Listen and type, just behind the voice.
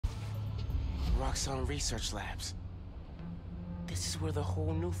Roxxon Research Labs. This is where the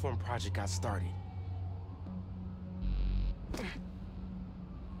whole Nuform project got started.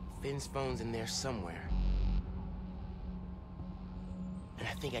 Finn's phone's in there somewhere. And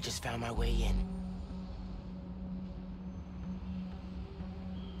I think I just found my way in.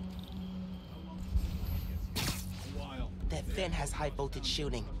 That vent has high voltage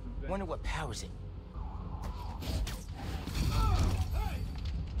shielding. Wonder what powers it.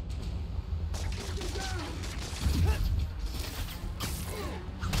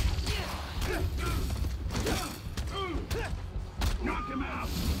 Knock him out!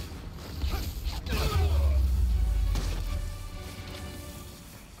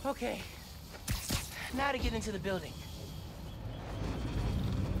 Okay. Now to get into the building.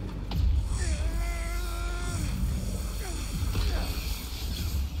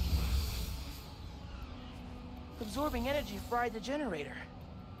 Absorbing energy fried the generator.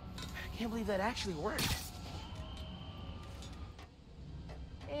 I can't believe that actually worked.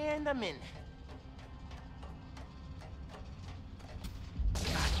 And I'm in. Got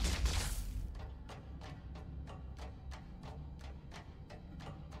it.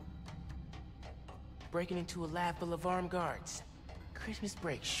 Breaking into a lab full of armed guards. Christmas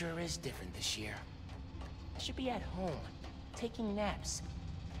break sure is different this year. I should be at home, taking naps,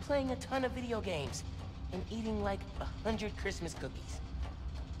 playing a ton of video games, and eating like 100 Christmas cookies.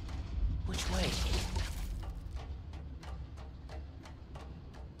 Which way?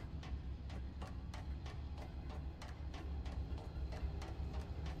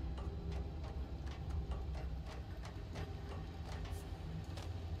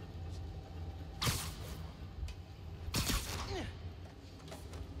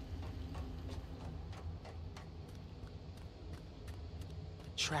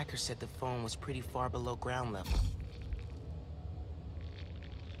 Tracker said the phone was pretty far below ground level.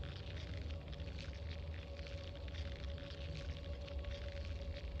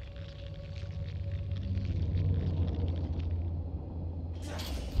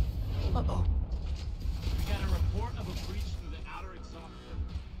 Uh-oh. We got a report of a breach through the outer exhaust port.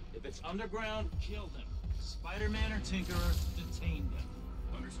 If it's underground, kill them. Spider-Man or Tinkerer, detain them.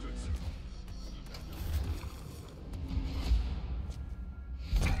 Understood, sir.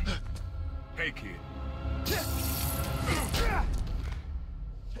 Hey, kid.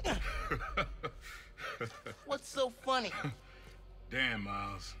 What's so funny? Damn,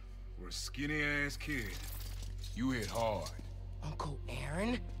 Miles. For a skinny-ass kid, you hit hard. Uncle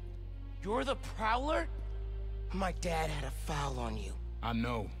Aaron? You're the Prowler? My dad had a foul on you. I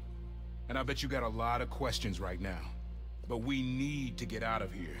know. And I bet you got a lot of questions right now. But we need to get out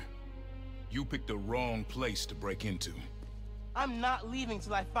of here. You picked the wrong place to break into. I'm not leaving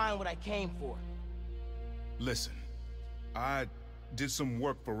till I find what I came for. Listen, I did some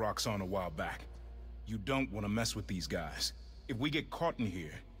work for Roxxon a while back. You don't want to mess with these guys. If we get caught in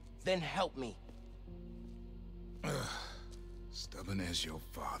here... Then help me. Stubborn as your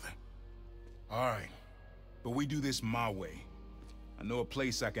father. All right, but we do this my way. I know a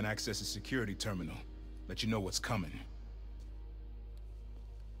place I can access a security terminal. Let you know what's coming.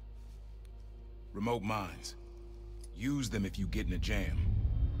 Remote mines. Use them if you get in a jam.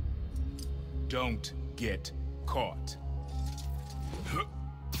 Don't get caught.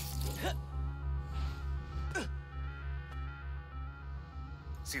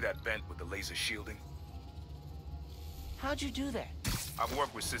 See that vent with the laser shielding? How'd you do that? I've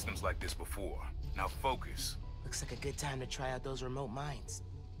worked with systems like this before. Now focus. Looks like a good time to try out those remote mines.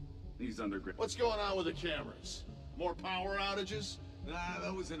 These underground. What's going on with the cameras? More power outages? Nah,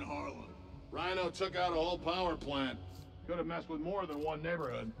 that was in Harlem. Rhino took out a whole power plant. Could have messed with more than one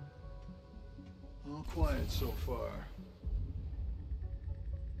neighborhood. All quiet so far.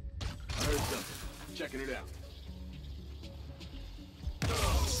 I heard something. Checking it out.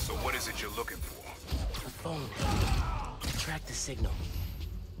 So what is it you're looking for? A phone. Track the signal.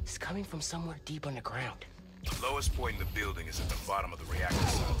 It's coming from somewhere deep underground. The lowest point in the building is at the bottom of the reactor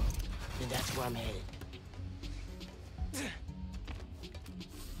silo. Then that's where I'm headed.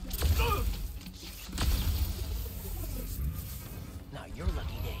 Now your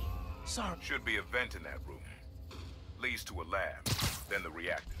lucky day. Sorry. Should be a vent in that room. Leads to a lab, then the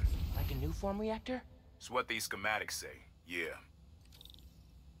reactor. Like a Nuform reactor? It's what these schematics say, yeah.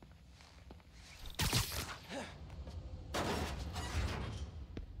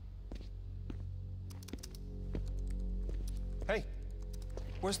 Hey,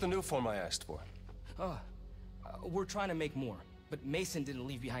 where's the Nuform I asked for? We're trying to make more, but Mason didn't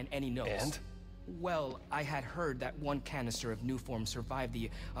leave behind any notes. And? Well, I had heard that one canister of Nuform survived the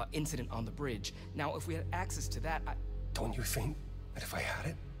incident on the bridge. Now, if we had access to that, Don't you think that if I had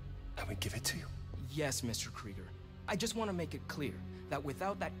it, I would give it to you. Yes, Mr. Krieger. I just want to make it clear that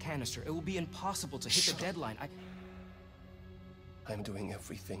without that canister, it will be impossible to hit the deadline. I'm doing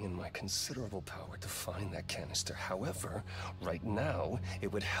everything in my considerable power to find that canister. However, right now,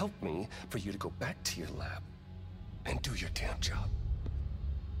 it would help me for you to go back to your lab and do your damn job.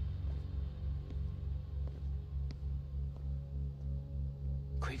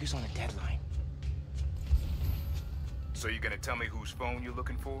 Krieger's on a deadline. So you're gonna tell me whose phone you're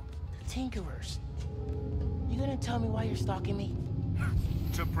looking for? Tinkerers. You gonna tell me why you're stalking me?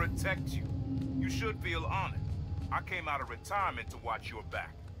 To protect you. You should feel honored. I came out of retirement to watch your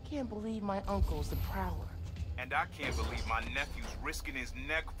back. Can't believe my uncle's the Prowler. And I can't believe my nephew's risking his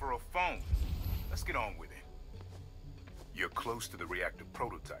neck for a phone. Let's get on with it. You're close to the reactor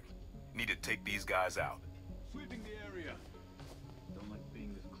prototype. Need to take these guys out. Sweeping the area. Don't like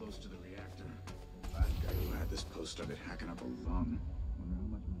being this close to the reactor. That guy who had this post started hacking up a lung. Wonder how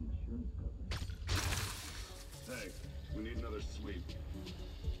much my insurance covers. Hey, we need another sweep.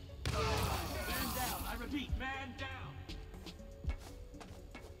 Man down! I repeat, man down!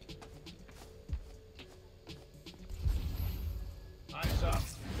 Eyes up.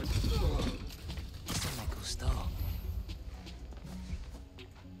 Se me gustó.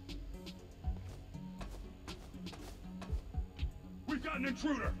 We've got an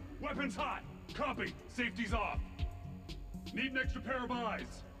intruder. Weapons hot. Copy. Safety's off. Need an extra pair of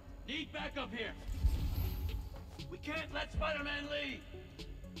eyes. Need backup here! We can't let Spider-Man leave!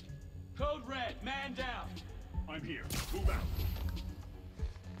 Code red, man down! I'm here. Move out.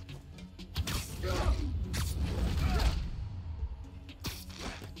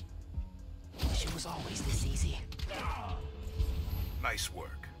 Wish it was always this easy. Nice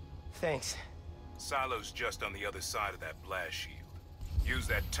work. Thanks. Silo's just on the other side of that blast shield. Use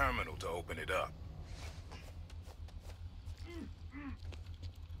that terminal to open it up.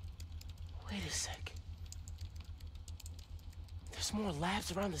 Wait a sec. There's more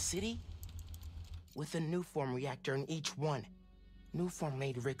labs around the city? With a new form reactor in each one. New form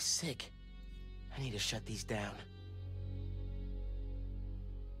made Rick sick. I need to shut these down.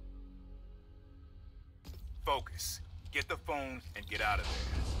 Focus. Get the phone and get out of there.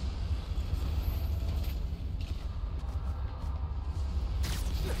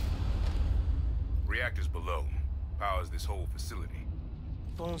 Reactors below. Powers this whole facility.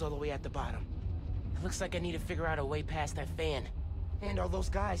 Phone's all the way at the bottom. It looks like I need to figure out a way past that fan. And all those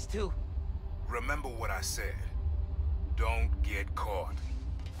guys, too. Remember what I said. Don't get caught.